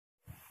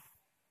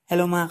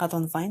Hello mga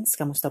Katon Finds,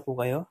 kamusta po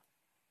kayo?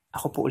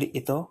 Ako po ulit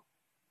ito,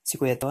 si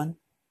Kuya Ton.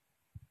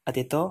 At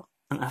ito,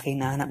 ang aking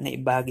nahanap na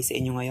ibahagi sa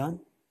inyo ngayon.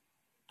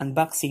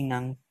 Unboxing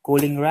ng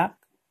cooling rack,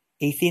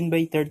 18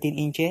 by 13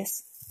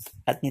 inches,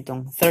 at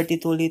nitong 32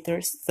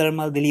 liters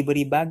thermal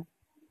delivery bag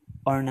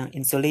or ng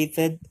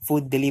insulated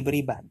food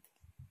delivery bag.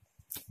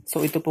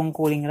 So ito pong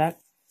cooling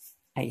rack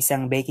ay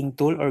isang baking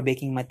tool or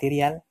baking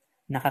material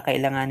na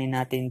kakailanganin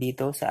natin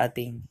dito sa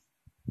ating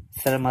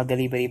thermal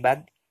delivery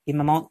bag.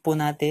 I-mount po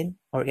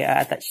natin or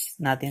i-attach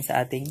natin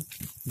sa ating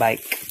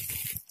bike.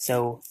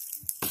 So,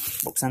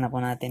 buksan na po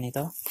natin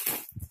ito.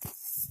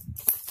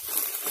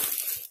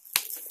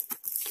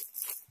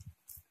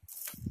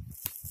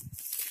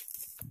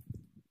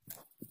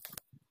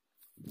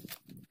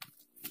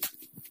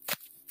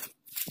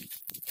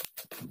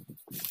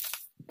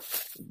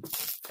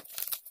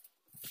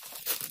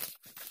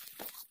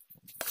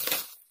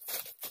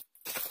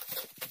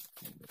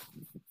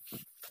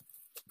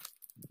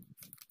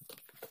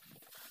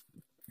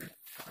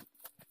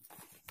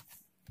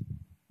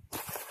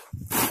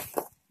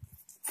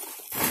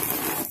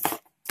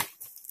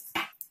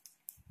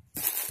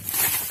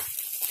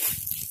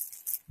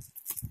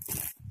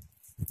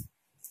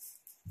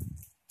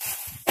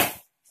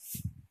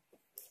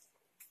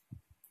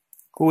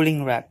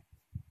 Cooling rack.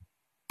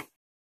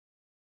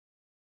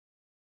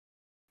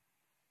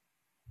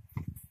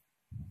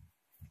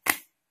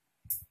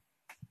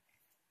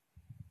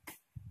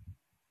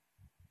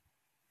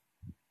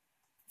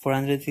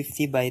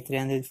 (450 by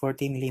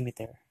 340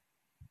 millimeter).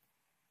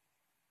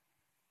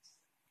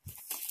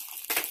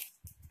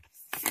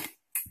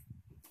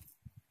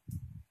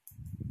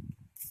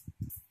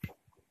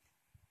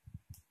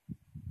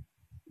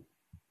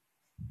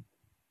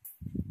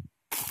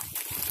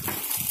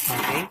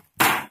 Okay.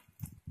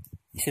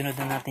 Isunod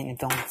na natin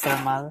itong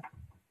thermal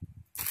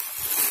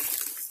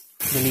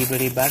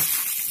delivery bag.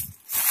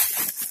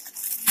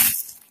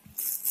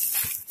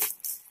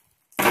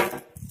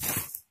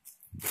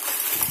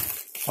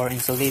 Or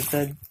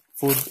insulated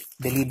food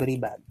delivery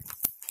bag.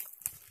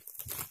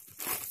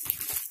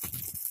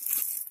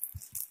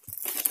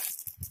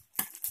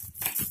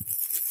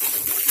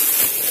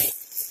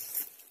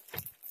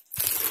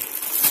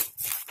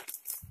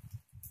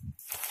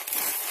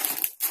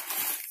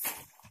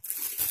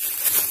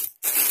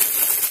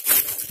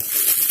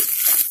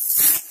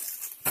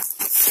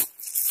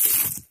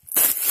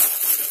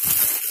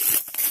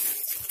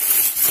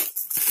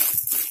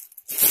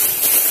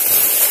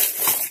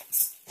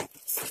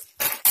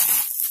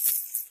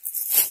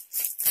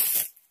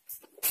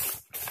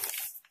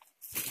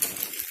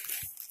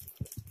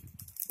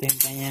 Ito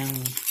yung kanyang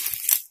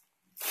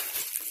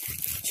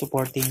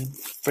supporting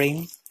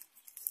frame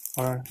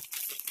or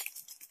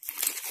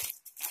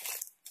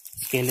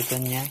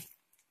skeleton niya.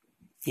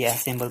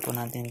 I-assemble po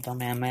natin ito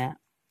maya-maya.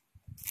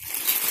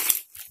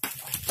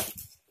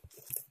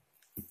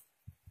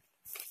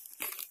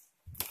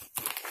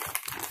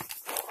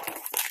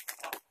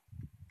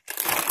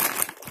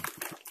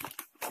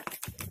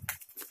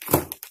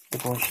 Ito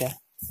po siya.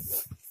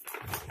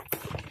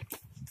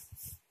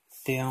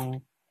 Ito yung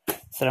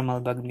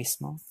thermal bag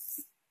mismo.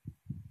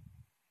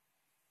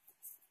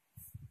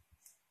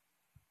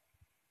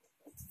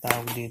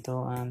 Tawag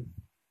dito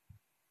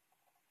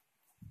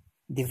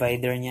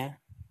divider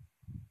niya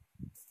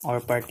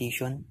or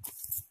partition.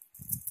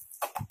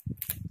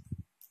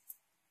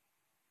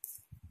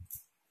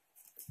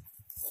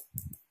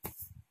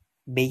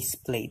 Base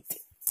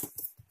plate.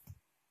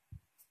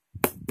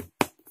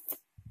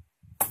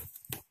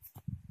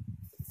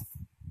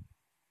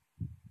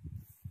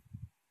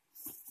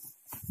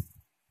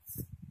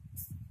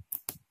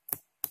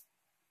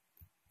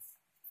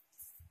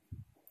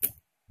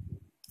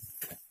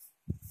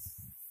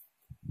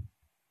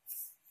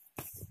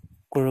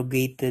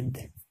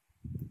 Corrugated,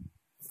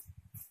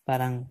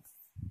 parang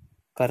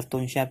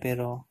cartoon siya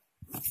pero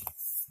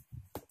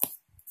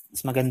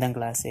mas magandang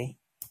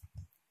klase.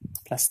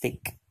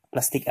 Plastic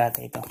ata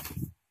ito.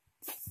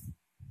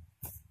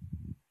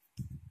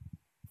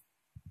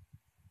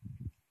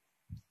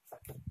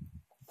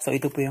 So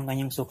ito po yung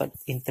kanyang sukat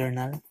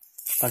internal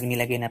pag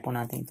nilagay na po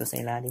natin ito sa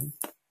ilalim.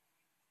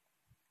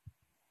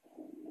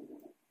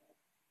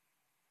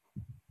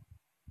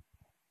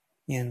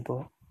 Yan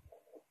po.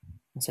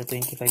 Nasa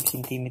 25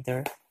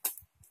 cm.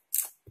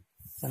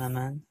 Ito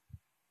naman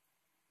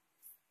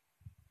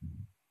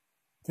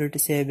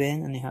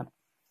 37.5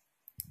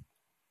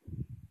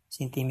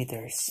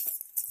 centimeters.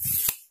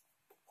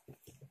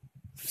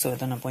 So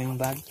ito na po yung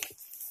bag.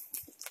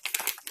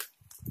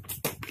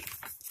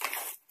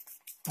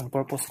 Ang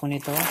purpose ko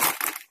nito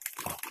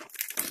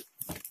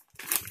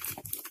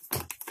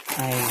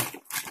ay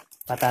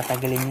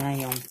patatagalin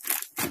niya yung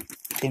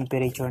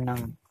temperature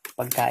ng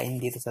pagkain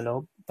dito sa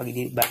loob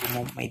bago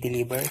mo may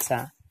deliver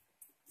sa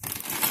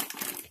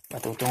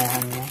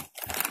patutunguhan niya.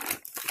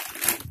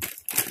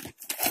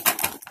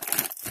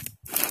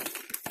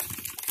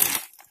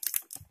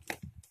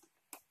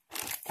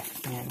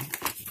 Yan.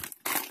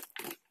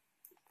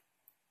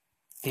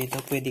 Dito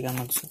pwede ka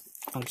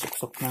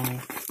magsuksok ng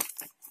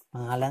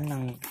pangalan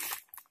ng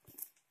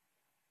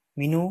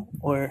menu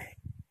or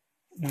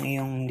ng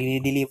iyong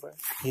deliver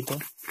dito,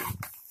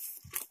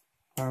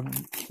 or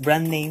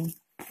brand name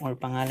or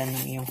pangalan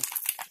ng iyong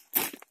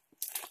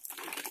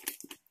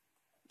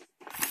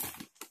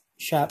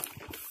shop.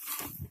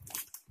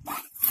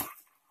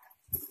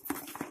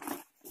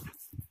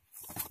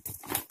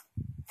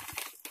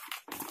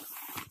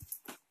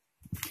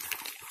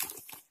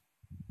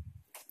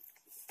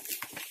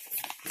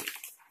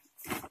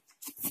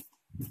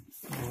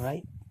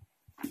 Alright.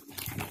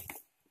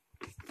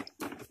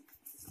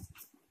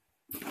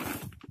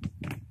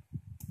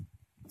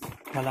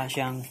 Wala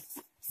siyang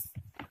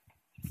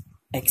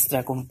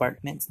extra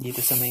compartments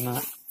dito sa may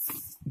mga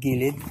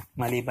gilid,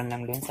 maliban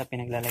lang doon sa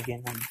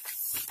pinaglalagyan ng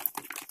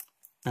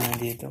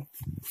dito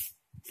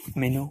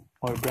menu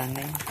or brand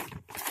name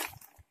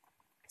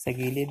sa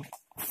gilid.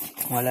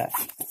 Wala.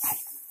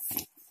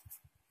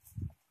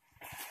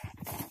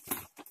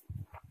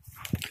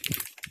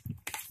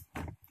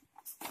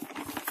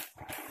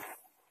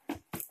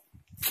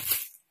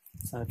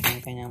 So, ito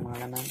yung kanyang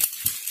mga laman.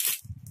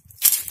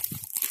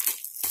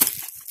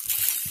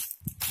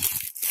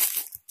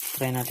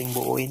 Try nating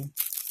buuin.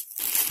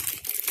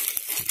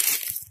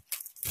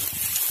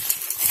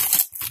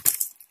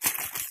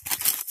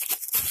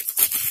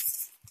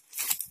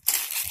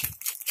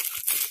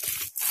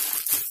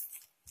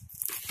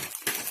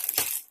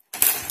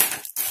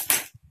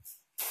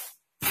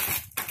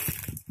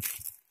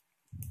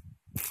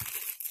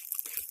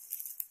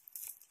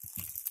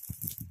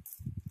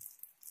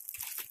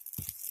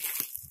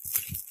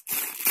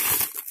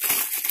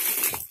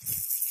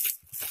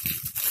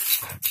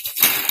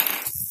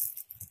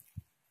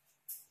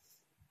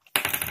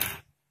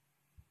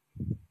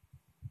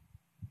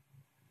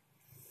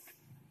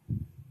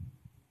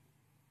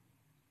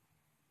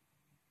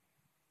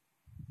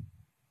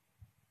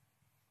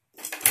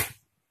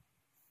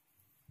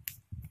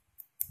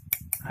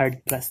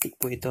 Hard plastic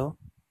po ito.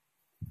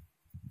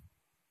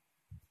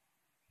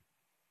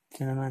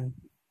 Ito naman.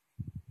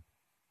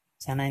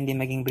 Sana hindi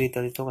maging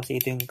brittle ito kasi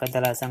ito yung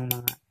kadalasang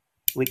mga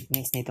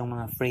weakness nitong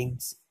mga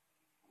frames.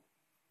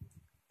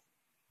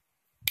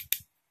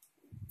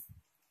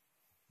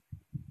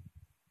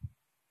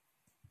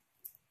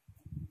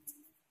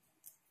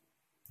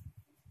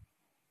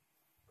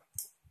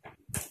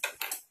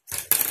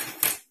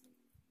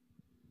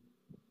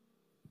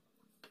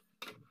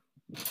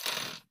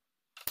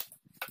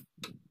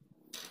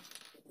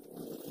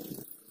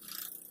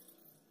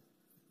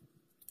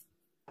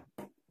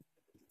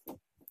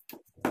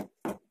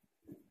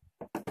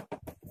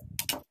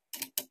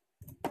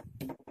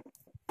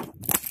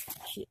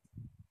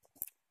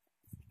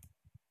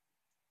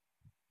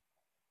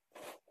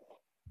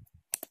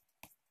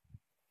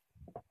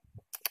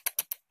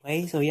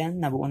 Okay, so yan,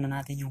 nabuo na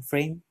natin yung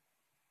frame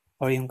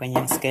or yung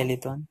kanyang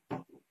skeleton.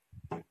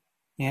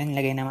 Ngayon,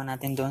 ilagay naman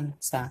natin doon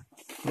sa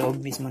loob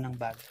mismo ng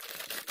bag.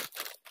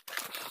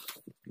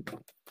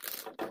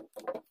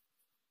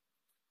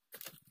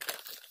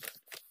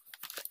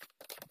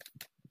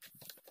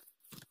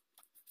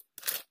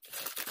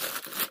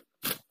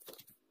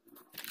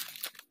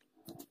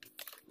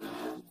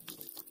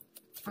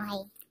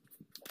 Okay.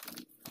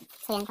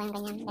 So yan po yung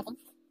kanyang dating.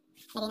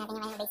 Lagyan natin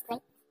yung kanyang base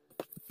plate.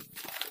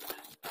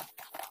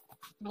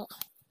 Mali.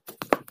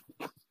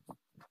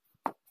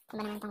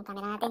 Iba naman itong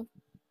camera natin.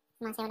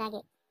 Sumasayaw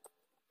lagi.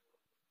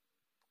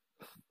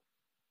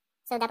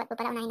 So dapat po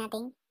pala unahin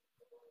natin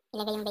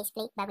ilagay yung base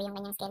plate bago yung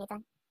kanyang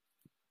skeleton.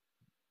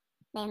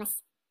 Dahil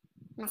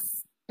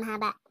mas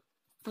mahaba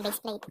ang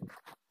base plate.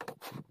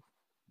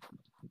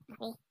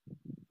 Okay.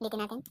 Ulitin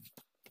natin.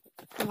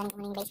 Tanggalin ko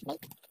muna yung base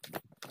plate.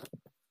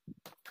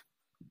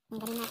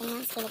 Tanggalin natin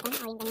yung skeleton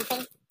o yung kanyang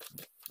frame.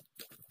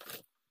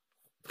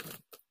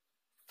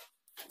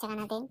 Tsaka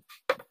natin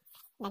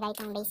lagay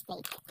itong base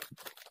plate.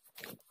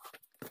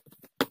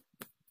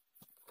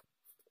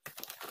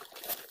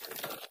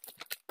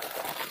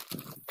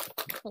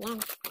 Ayan.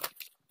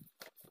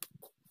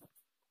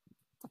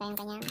 Tsaka yung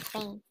kanyang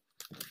frame.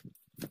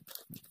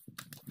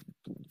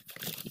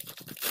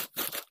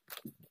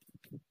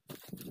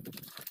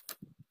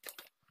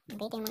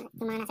 Okay, ito yung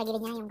mga nasa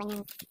gilid niya, yung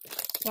kanyang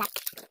block.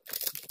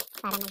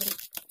 Para maging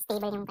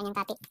stable yung kanyang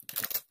kapit.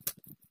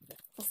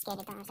 Sa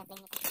skeleton or sa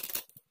frame nito.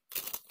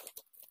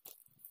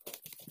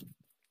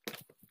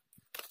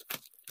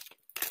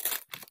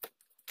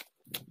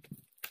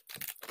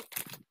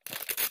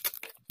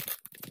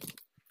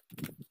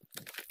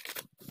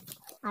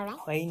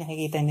 Alright. Okay,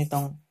 nakikita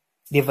nitong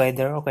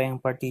divider o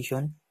kayang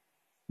partition.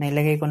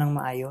 Nailagay ko ng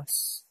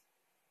maayos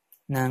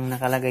nang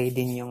nakalagay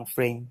din yung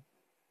frame.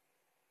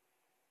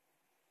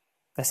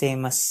 Kasi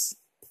mas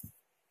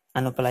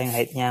pala yung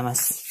height niya,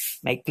 mas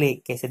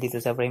maikli kaysa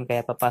dito sa frame,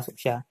 kaya papasok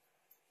siya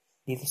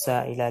dito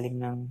sa ilalim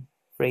ng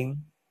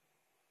frame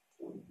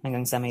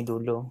hanggang sa may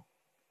dulo.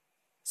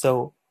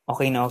 So,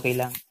 okay na okay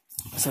lang.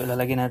 So,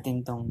 lalagyan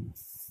natin tong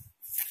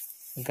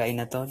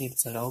pagkain na to dito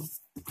sa loob.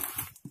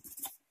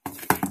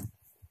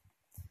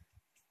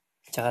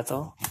 Tsaka to.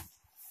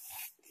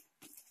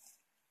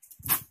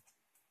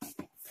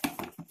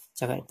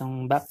 Tsaka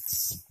itong box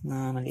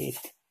na maliit.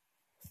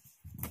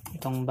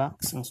 Itong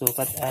box, ang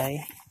sukat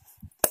ay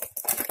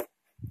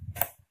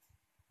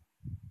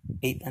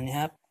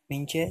 8.5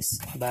 inches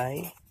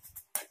by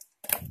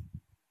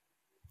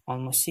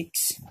almost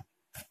 6.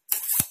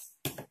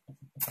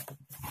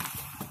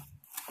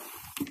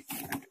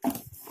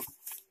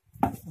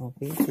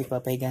 Okay, so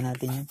ipapahiga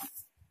natin yun.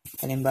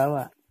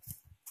 Halimbawa,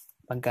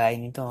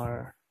 pagkain ito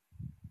or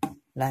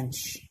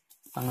lunch,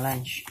 pang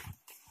lunch,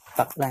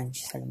 pack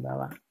lunch,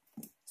 halimbawa.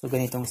 So,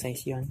 ganitong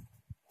size yun.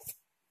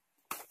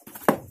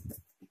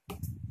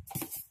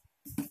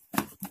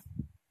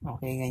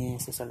 Okay, ganyan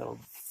yung sa loob.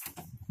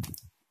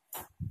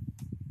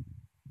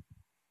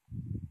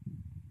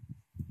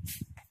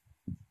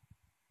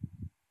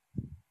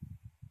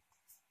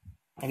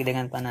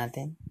 Nagdagan pa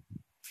natin.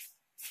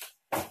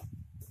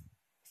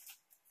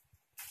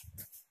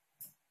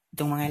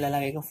 Itong mga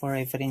ilalagay ko for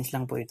reference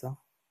lang po ito.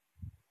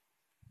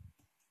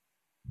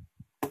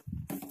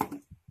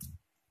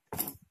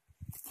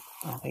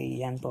 Okay,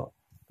 yan po.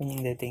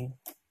 Kanyang dating.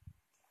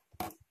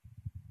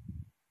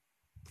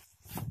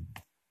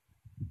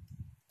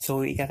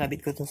 So,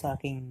 ikakabit ko to sa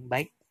aking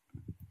bike.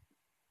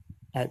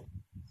 At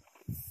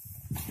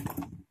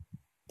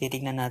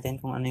titignan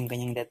natin kung ano yung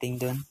kanyang dating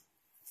doon.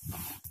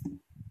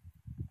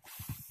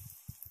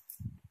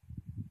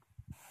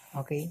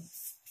 Okay.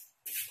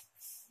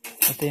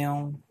 Ito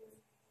yung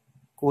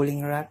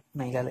cooling rack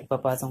na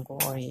ipapatong ko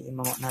or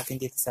imamount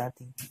natin dito sa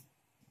ating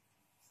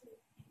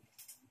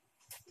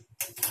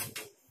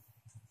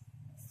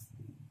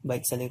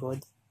bike sa likod.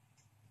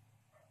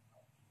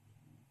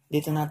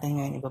 Dito natin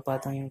ngayon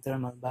ipapatong yung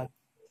thermal bag.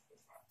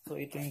 So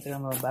ito yung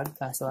thermal bag,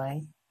 kaso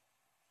ay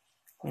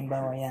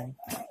halimbawa yan,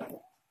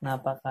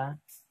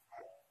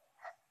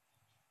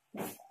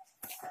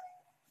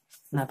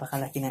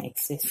 napakalaki ng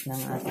excess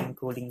ng ating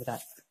cooling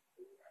rack.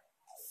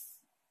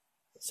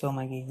 So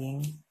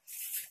magiging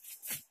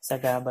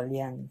sagabal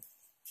yan.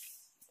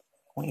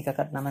 Kung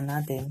ikakat naman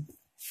natin,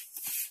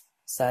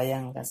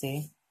 sayang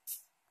kasi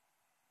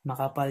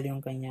makapal yung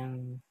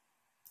kanyang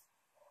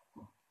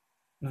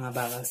mga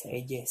bakal sa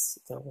edges.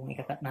 Ito, kung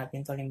ikakat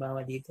natin to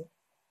halimbawa dito,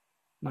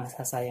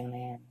 masasayang na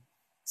yan.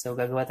 So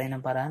gagawa tayo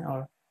ng paraan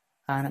or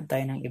hanap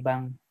tayo ng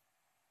ibang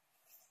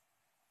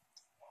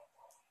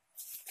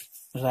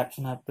rack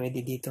na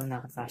pwede dito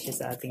nakakasya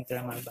sa ating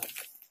thermal bag.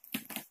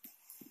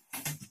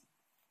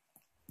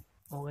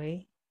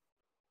 Okay.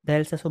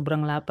 Dahil sa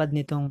sobrang lapad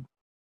nitong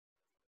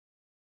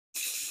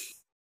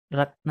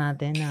rack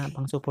natin na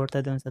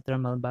pang-suporta doon sa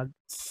thermal bag,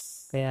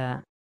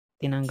 kaya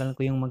tinanggal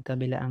ko yung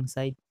magkabilaang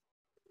side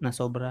na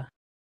sobra.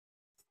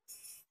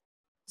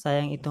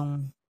 Sayang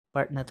itong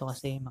part na to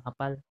kasi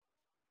makapal.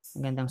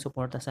 Magandang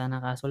suporta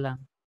sana, kaso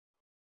lang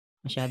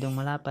masyadong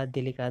malapad,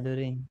 delikado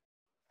rin.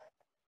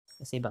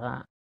 Kasi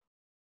baka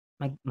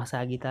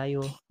masagi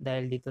tayo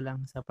dahil dito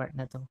lang sa part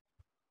na to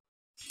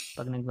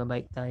pag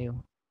nagbabike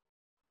tayo.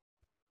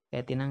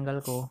 Kaya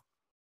tinanggal ko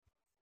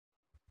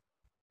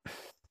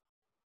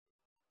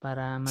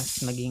para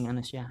mas maging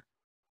ano siya,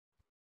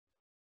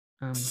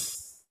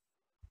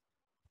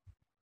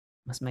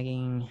 mas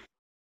maging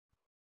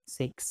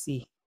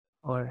sexy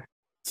or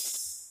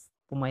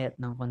pumayat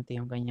ng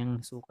konti yung kanyang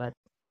sukat.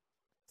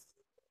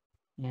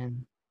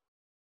 Yan.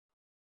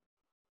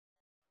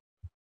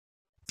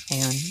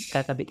 Ngayon,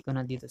 kakabit ko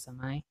na dito sa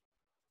may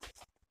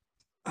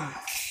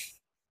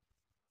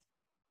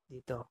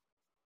dito.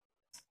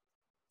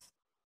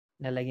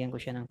 Lalagyan ko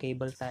siya ng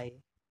cable tie.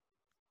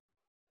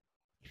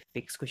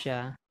 Fix ko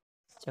siya.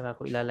 Tsaka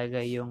ko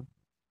ilalagay yung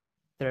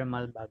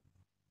thermal bag.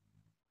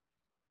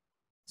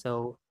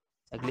 So,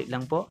 saglit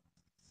lang po.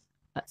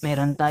 At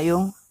meron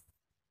tayong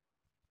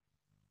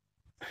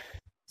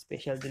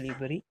special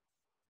delivery.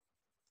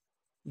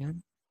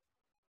 Yun.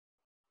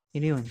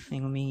 Yun.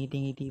 May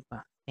ngumingiti-ngiti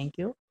pa. Thank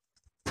you.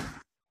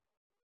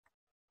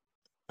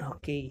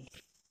 Okay.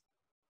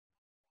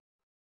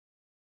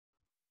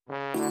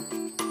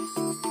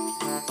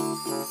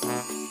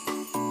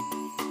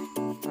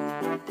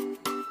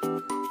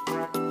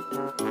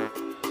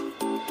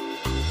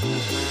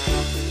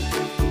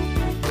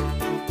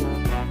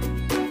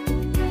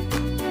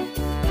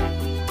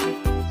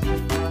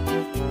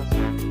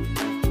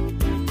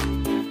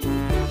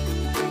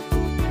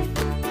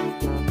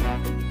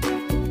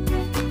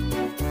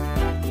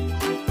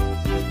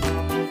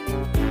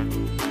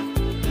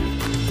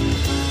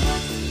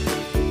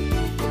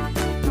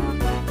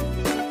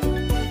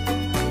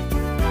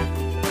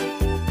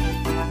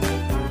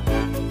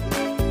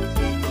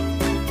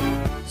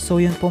 So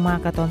yun po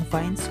mga Katon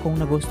Finds,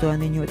 kung nagustuhan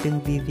ninyo itong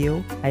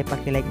video ay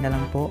paki-like na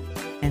lang po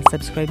and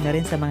subscribe na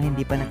rin sa mga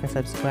hindi pa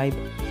nakasubscribe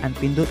and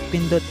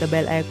pindot the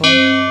bell icon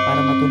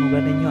para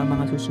matunugan ninyo ang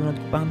mga susunod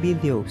ko pang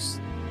videos.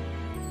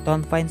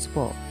 Ton Finds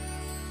po.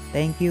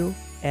 Thank you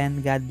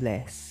and God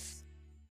bless.